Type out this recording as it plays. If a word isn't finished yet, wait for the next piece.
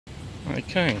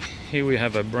Okay, here we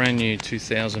have a brand new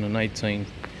 2018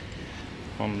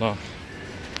 Honda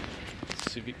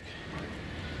Civic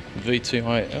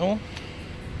vti-l.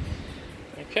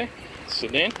 Okay,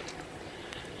 sedan,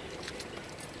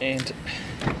 and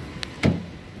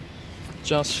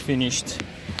just finished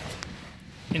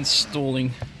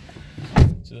installing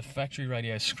to the factory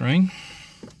radio screen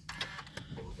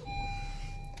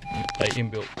a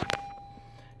inbuilt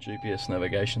GPS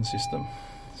navigation system.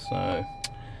 So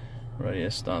radio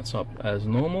starts up as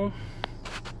normal.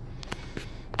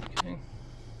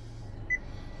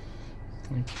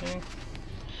 Okay.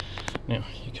 Now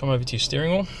you come over to your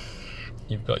steering wheel.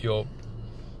 You've got your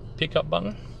pickup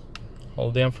button.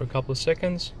 Hold down for a couple of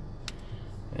seconds,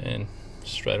 and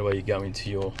straight away you go into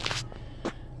your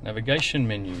navigation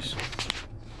menus.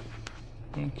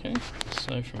 Okay.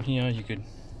 So from here you could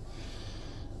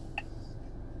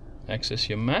access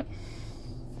your map,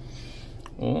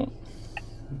 or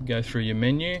go through your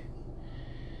menu,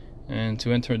 and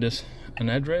to enter an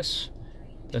address,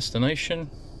 destination,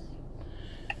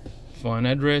 find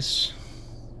address.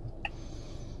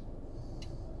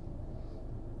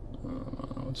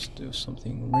 Let's do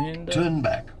something random. Turn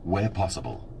back where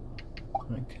possible.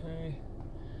 Okay.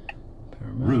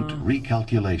 Route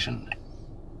recalculation.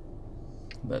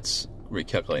 That's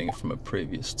recalculating from a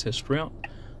previous test route,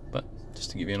 but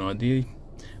just to give you an idea,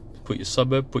 put your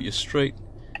suburb, put your street,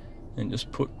 and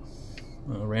just put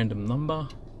a random number.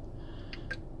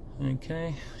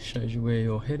 Okay, shows you where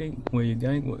you're heading, where you're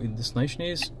going, what your destination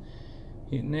is.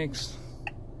 Hit next.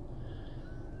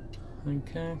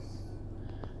 Okay,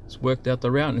 it's worked out the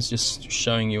route, and it's just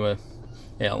showing you a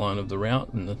outline of the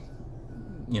route and the,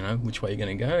 you know, which way you're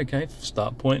going to go. Okay,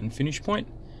 start point and finish point.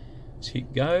 Just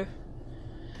hit go,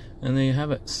 and there you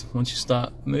have it. Once you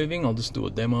start moving, I'll just do a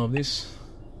demo of this,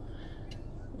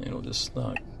 and it'll just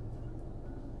start.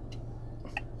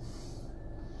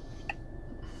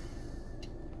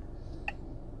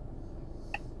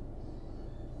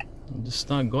 I'll just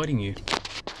start guiding you.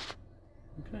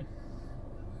 Okay.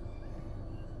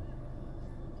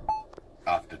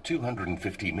 After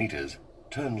 250 meters,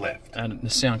 turn left. And the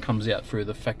sound comes out through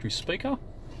the factory speaker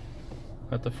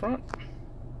at the front.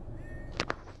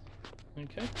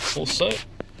 Okay. Also,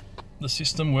 the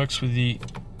system works with the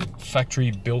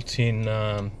factory built-in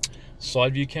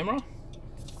side view camera,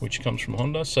 which comes from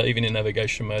Honda. So even in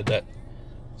navigation mode, that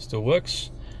still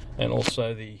works, and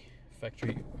also the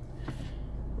factory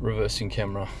reversing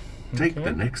camera. Take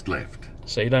the next left.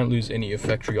 So you don't lose any of your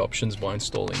factory options by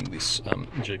installing this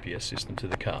GPS system to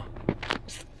the car.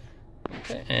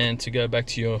 Okay, and to go back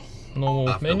to your normal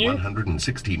After menu,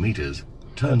 160 meters,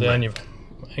 turn down left.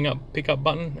 your hang up pickup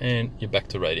button, and you're back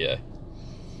to radio.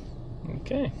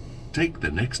 Okay. Take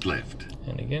the next left.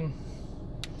 And again,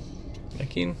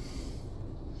 back in.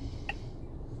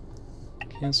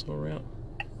 Cancel route.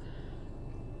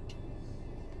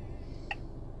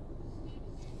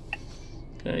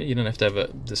 Okay, you don't have to have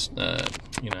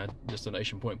you know,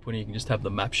 destination point putting. You can just have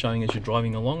the map showing as you're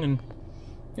driving along, and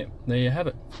yep, there you have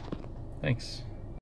it. Thanks.